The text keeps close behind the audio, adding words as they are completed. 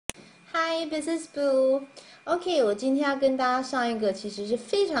Hi, this is Boo. OK， 我今天要跟大家上一个其实是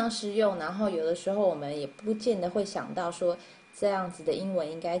非常实用，然后有的时候我们也不见得会想到说这样子的英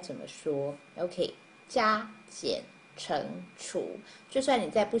文应该怎么说。OK， 加减乘除，就算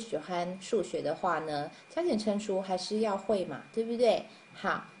你再不喜欢数学的话呢，加减乘除还是要会嘛，对不对？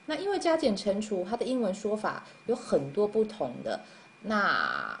好，那因为加减乘除它的英文说法有很多不同的，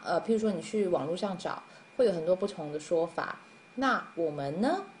那譬如说你去网络上找，会有很多不同的说法。那我们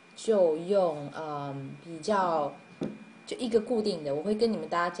呢就用比较就一个固定的，我会跟你们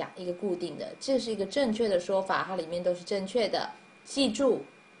大家讲一个固定的，这是一个正确的说法，它里面都是正确的，记住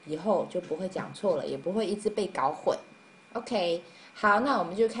以后就不会讲错了，也不会一直被搞混。OK， 好，那我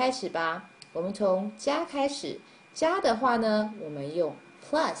们就开始吧。我们从加开始，加的话呢，我们用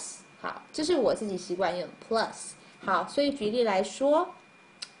plus， 好，这是我自己习惯用 plus。好，所以举例来说，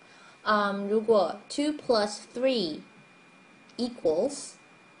如果 2 plus 3 equals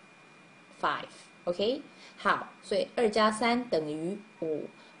 5 OK， 好，所以2加3等于5，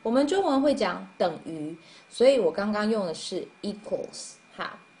我们中文会讲等于，所以我刚刚用的是 equals，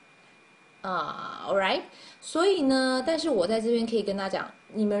 好，alright， 所以呢，但是我在这边可以跟大家讲，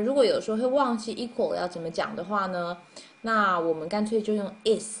你们如果有时候会忘记 equal 要怎么讲的话呢，那我们干脆就用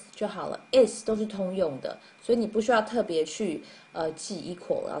is 就好了， is 都是通用的，所以你不需要特别去记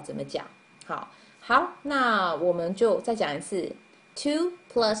equal 要怎么讲。好，那我们就再讲一次 ，2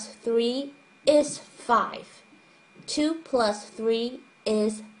 plus 3 is 5 2 plus 3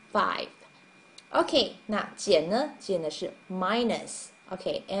 is 5 OK， 那减呢？减的是 minus。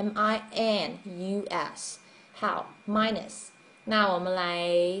OK，minus，好 minus。那我们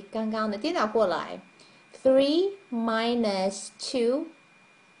来刚刚的颠倒过来 ，3 minus 2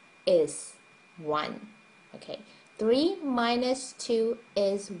 is 1。OK，3 minus 2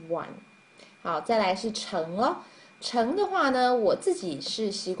 is 1。好，再来是乘咯。乘的话呢，我自己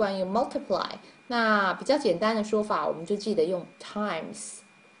是习惯用 multiply。那比较简单的说法，我们就记得用 times。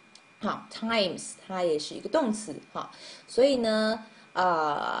好 ，times 它也是一个动词，好，所以呢，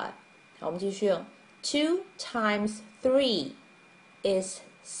我们继续用 2 times 3 is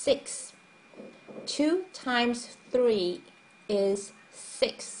 6 2 times 3 is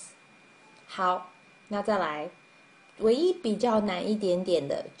 6。好，那再来，唯一比较难一点点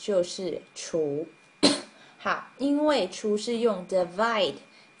的就是除。好，因为除是用 divide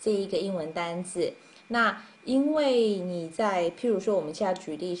这一个英文单字，那因为你在譬如说我们现在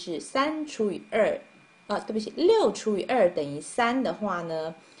举例是3除以2，对不起，6除以2等于3的话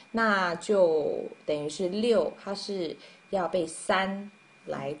呢，那就等于是6，它是要被3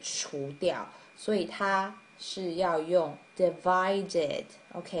来除掉，所以它是要用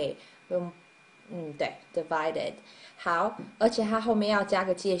divided，OK， 用对 divided。好，而且它后面要加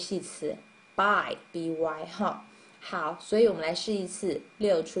个介系词 by 哈。好，所以我们来试一次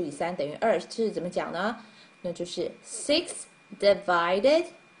，6除以3等于2，这是怎么讲呢？那就是6 divided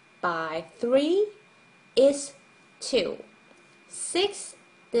by 3 is 2。6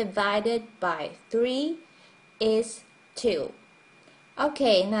 divided by 3 is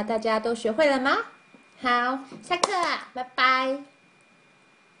 2。OK， 那大家都学会了吗？好，下课啦，拜拜。